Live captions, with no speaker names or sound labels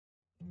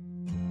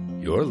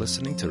You're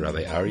listening to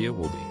Rabbi Aryeh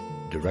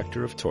Wolbe,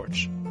 Director of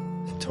Torch,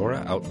 the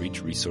Torah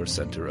Outreach Resource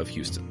Center of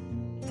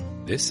Houston.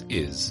 This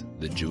is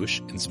the Jewish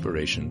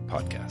Inspiration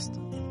Podcast.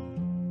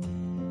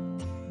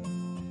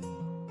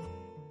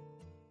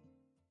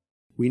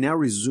 We now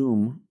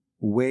resume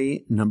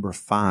way number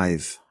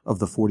 5 of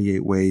the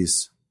 48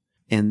 ways.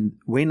 And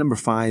way number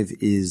 5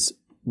 is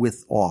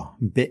with awe,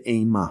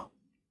 be'ema.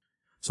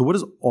 So what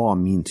does awe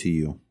mean to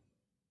you?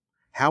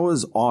 How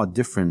is awe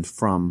different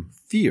from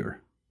fear?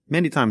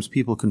 Many times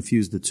people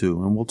confuse the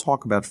two, and we'll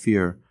talk about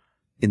fear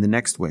in the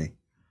next way.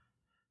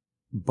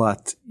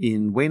 But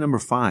in way number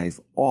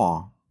 5,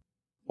 awe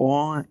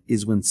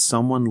is when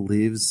someone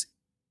lives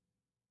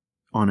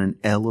on an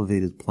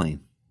elevated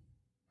plane.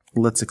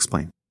 Let's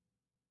explain.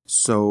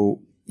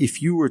 So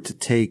if you were to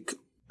take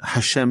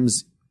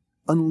Hashem's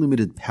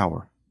unlimited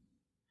power,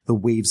 the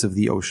waves of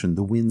the ocean,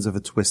 the winds of a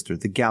twister,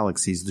 the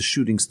galaxies, the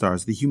shooting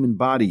stars, the human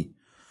body,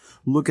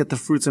 look at the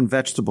fruits and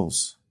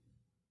vegetables,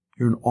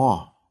 you're in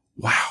awe.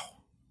 Wow,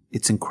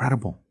 it's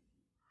incredible.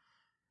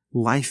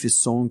 Life is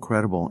so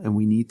incredible, and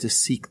we need to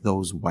seek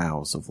those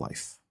wows of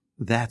life.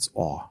 That's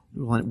awe.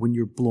 When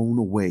you're blown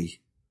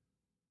away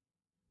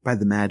by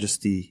the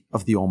majesty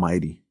of the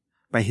Almighty,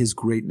 by His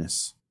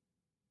greatness.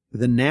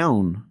 The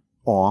noun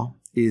awe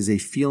is a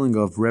feeling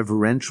of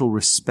reverential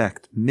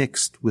respect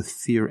mixed with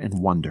fear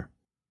and wonder.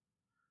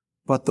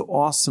 But the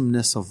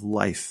awesomeness of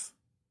life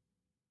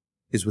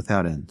is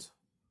without end.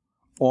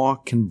 Awe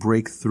can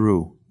break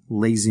through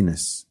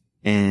laziness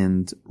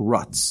and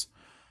ruts.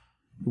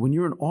 When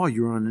you're in awe,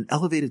 you're on an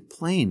elevated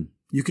plane.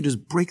 You can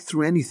just break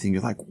through anything.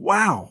 You're like,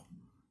 wow,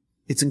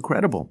 it's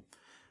incredible.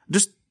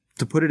 Just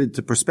to put it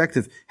into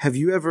perspective, have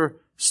you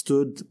ever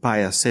stood by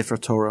a Sefer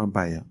Torah,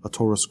 by a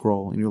Torah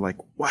scroll, and you're like,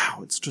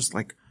 wow, it's just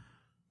like,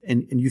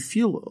 and you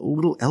feel a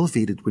little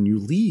elevated when you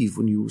leave,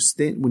 when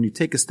you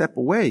take a step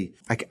away.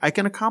 I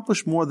can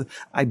accomplish more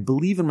I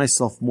believe in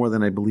myself more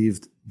than I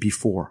believed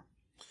before.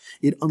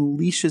 It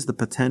unleashes the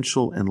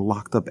potential and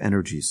locked up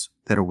energies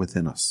that are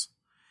within us.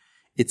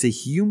 It's a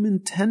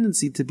human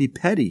tendency to be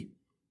petty.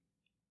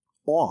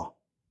 Awe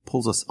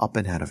pulls us up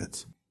and out of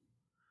it.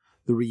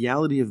 The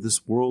reality of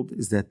this world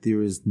is that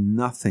there is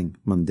nothing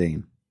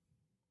mundane.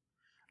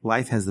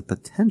 Life has the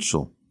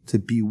potential to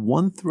be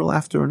one thrill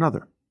after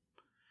another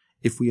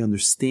if we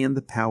understand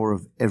the power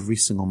of every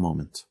single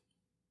moment.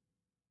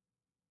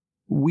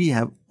 We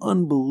have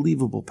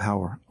unbelievable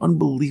power,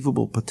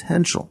 unbelievable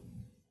potential.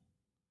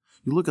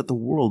 You look at the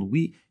world,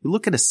 you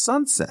look at a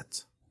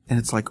sunset, and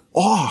it's like,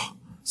 oh,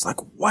 it's like,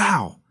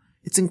 wow,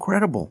 it's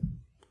incredible.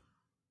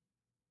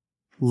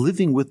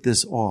 Living with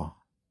this awe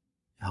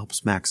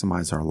helps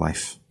maximize our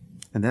life.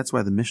 And that's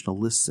why the Mishnah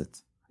lists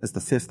it as the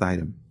 5th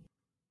item.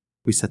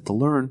 We set to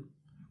learn,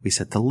 we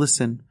set to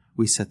listen,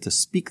 we set to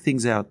speak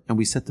things out, and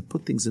we set to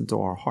put things into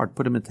our heart,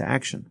 put them into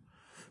action.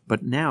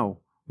 But now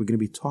we're going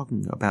to be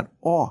talking about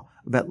awe,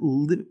 about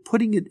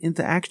putting it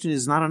into action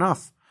is not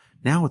enough.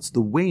 Now it's the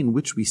way in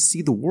which we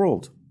see the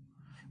world.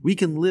 We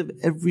can live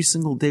every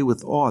single day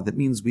with awe. That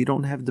means we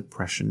don't have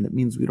depression. That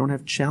means we don't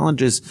have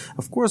challenges.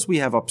 Of course we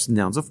have ups and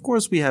downs. Of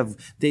course we have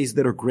days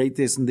that are great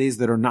days and days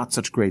that are not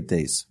such great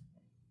days.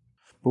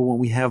 But when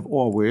we have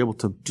awe, we're able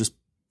to just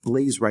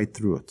blaze right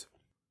through it.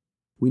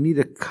 We need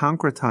to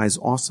concretize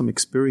awesome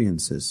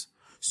experiences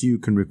so you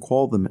can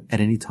recall them at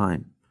any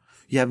time.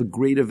 You have a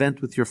great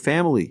event with your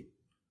family.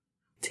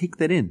 Take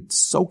that in.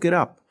 Soak it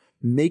up.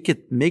 Make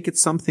it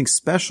something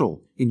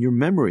special in your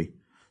memory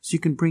so you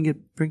can bring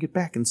it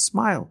back and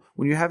smile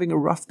when you're having a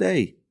rough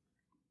day.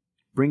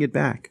 Bring it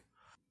back.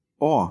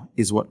 Awe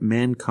is what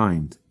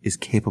mankind is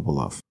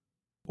capable of.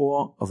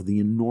 Awe of the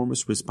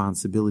enormous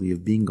responsibility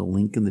of being a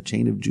link in the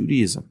chain of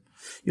Judaism.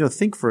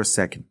 Think for a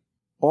second.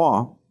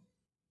 Awe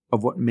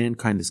of what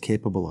mankind is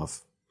capable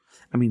of.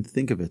 I mean,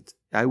 think of it.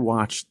 I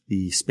watched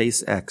the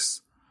SpaceX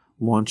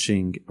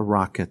launching a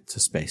rocket to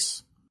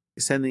space,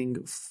 sending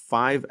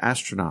 5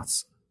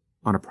 astronauts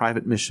on a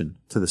private mission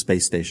to the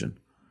space station.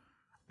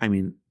 I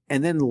mean,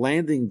 and then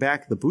landing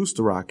back the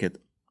booster rocket,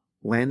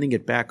 landing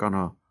it back on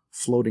a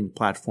floating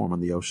platform in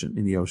the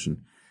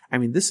ocean. I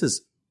mean, this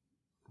is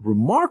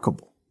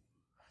remarkable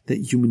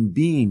that human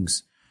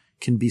beings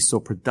can be so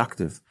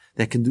productive,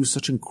 that can do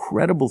such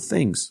incredible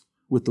things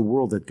with the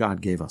world that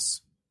God gave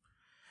us.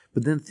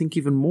 But then think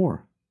even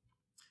more.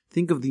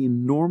 Think of the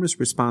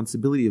enormous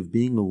responsibility of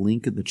being a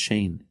link in the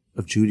chain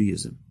of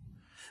Judaism.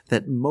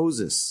 That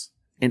Moses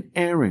and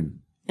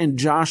Aaron and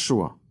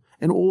Joshua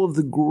and all of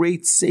the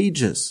great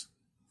sages,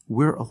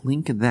 we're a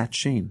link in that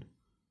chain.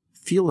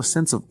 Feel a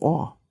sense of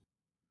awe.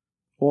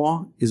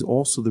 Awe is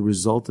also the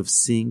result of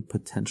seeing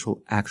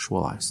potential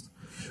actualized.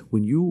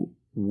 When you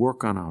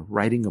work on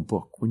writing a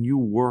book, when you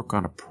work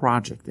on a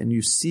project and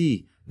you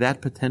see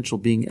that potential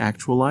being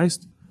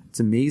actualized, it's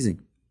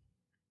amazing.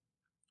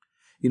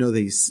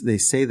 They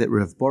say that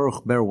Rav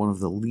Baruch Ber, one of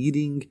the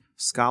leading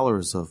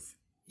scholars of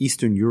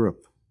Eastern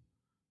Europe,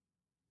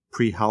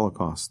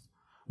 pre-Holocaust,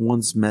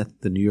 once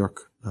met the New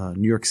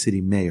York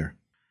City mayor.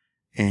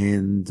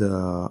 And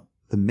the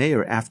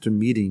mayor, after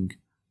meeting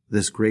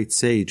this great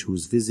sage who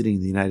was visiting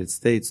the United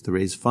States to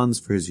raise funds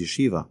for his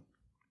yeshiva,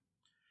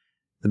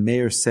 the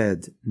mayor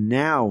said,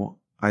 "Now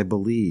I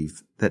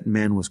believe that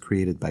man was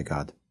created by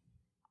God."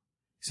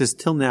 He says,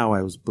 "Till now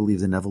I was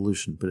believed in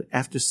evolution, but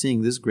after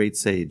seeing this great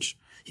sage,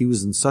 he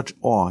was in such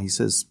awe." He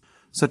says,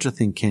 "Such a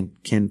thing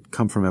can't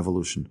come from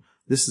evolution.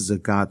 This is a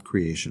God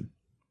creation."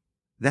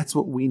 That's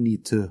what we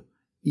need to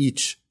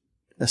each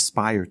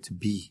aspire to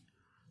be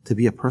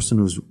a person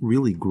who's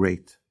really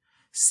great.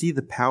 See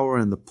the power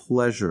and the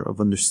pleasure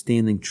of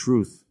understanding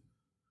truth.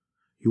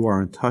 You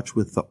are in touch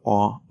with the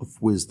awe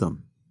of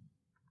wisdom.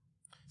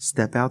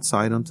 Step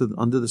outside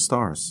under the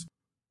stars,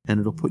 and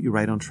it'll put you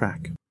right on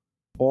track.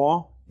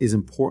 Awe is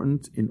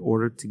important in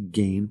order to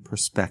gain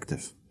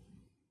perspective.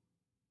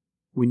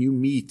 When you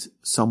meet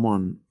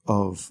someone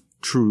of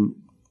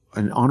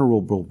an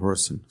honorable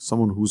person,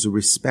 someone who's a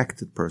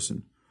respected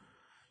person,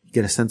 you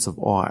get a sense of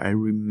awe. I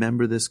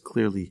remember this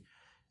clearly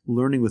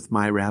learning with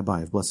my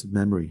rabbi of blessed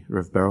memory,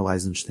 Rav Beryl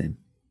Eisenstein.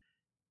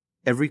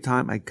 Every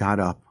time I got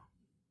up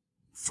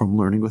from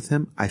learning with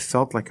him, I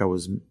felt like I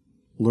was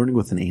learning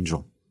with an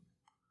angel.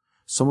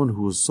 Someone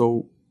who was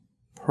so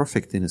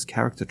perfect in his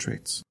character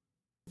traits.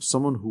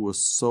 Someone who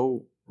was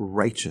so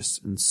righteous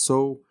and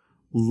so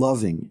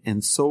loving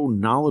and so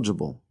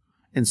knowledgeable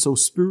and so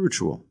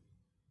spiritual.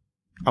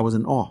 I was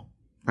in awe.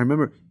 I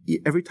remember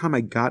every time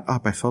I got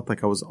up, I felt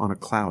like I was on a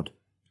cloud.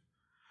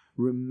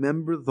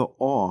 Remember the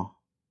awe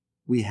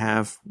we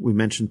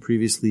mentioned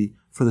previously,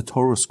 for the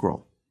Torah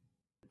scroll.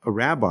 A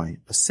rabbi,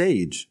 a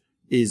sage,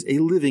 is a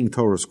living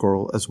Torah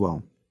scroll as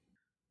well.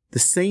 The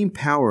same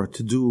power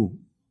to do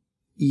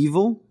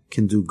evil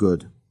can do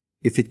good.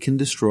 If it can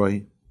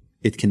destroy,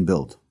 it can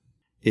build.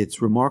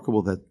 It's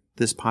remarkable that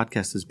this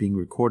podcast is being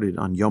recorded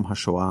on Yom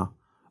HaShoah,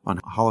 on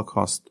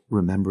Holocaust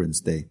Remembrance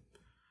Day.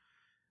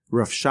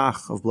 Rav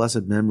Shach of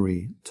blessed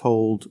memory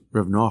told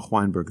Rav Noach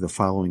Weinberg the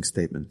following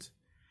statement.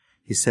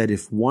 He said,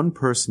 if one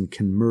person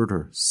can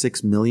murder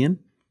 6 million,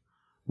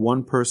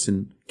 one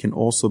person can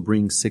also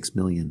bring 6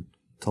 million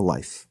to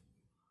life.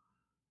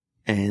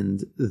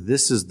 And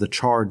this is the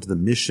charge, the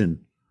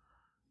mission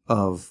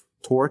of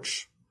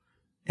Torch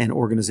and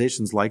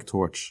organizations like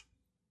Torch,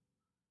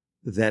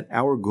 that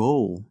our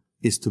goal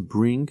is to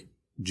bring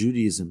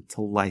Judaism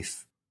to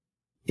life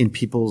in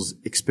people's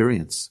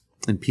experience,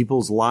 in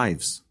people's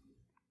lives,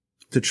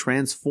 to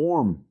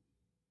transform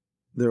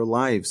their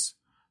lives.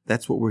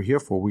 That's what we're here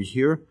for. We're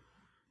here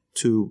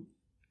to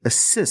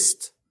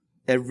assist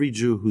every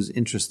Jew who's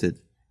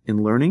interested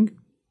in learning,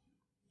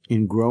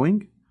 in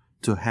growing,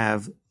 to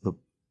have the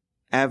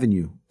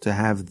avenue, to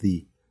have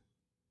the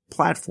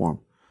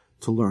platform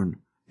to learn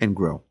and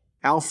grow.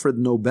 Alfred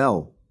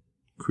Nobel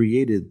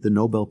created the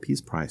Nobel Peace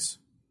Prize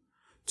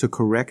to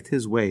correct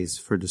his ways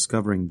for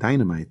discovering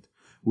dynamite,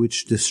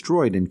 which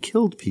destroyed and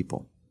killed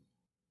people.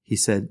 He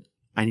said,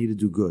 I need to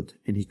do good,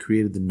 and he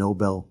created the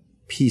Nobel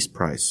Peace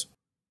Prize.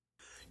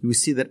 You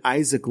see that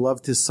Isaac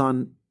loved his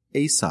son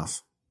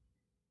Esav.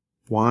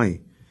 Why?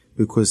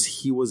 Because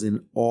he was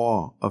in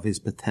awe of his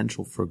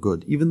potential for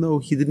good, even though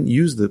he didn't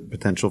use the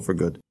potential for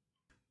good.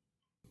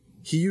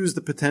 He used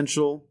the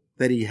potential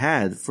that he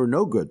had for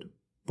no good,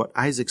 but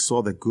Isaac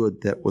saw the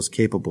good that was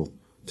capable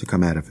to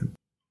come out of him.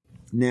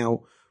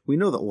 Now, we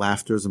know that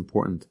laughter is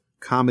important,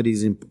 comedy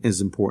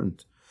is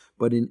important,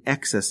 but in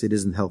excess it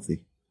isn't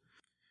healthy,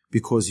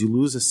 because you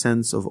lose a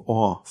sense of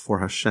awe for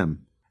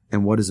Hashem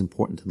and what is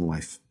important in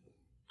life.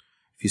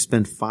 If you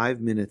spend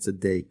 5 minutes a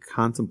day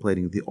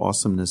contemplating the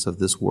awesomeness of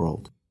this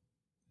world,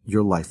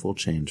 your life will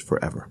change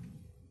forever.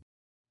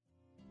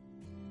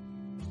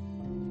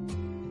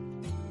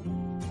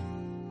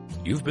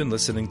 You've been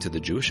listening to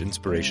the Jewish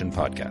Inspiration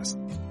Podcast,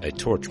 a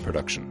Torch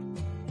production.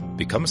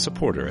 Become a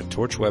supporter at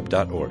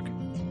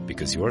torchweb.org,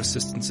 because your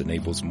assistance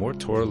enables more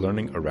Torah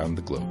learning around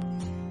the globe.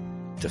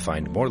 To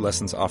find more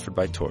lessons offered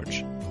by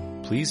Torch,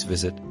 please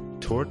visit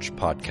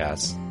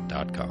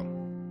torchpodcasts.com.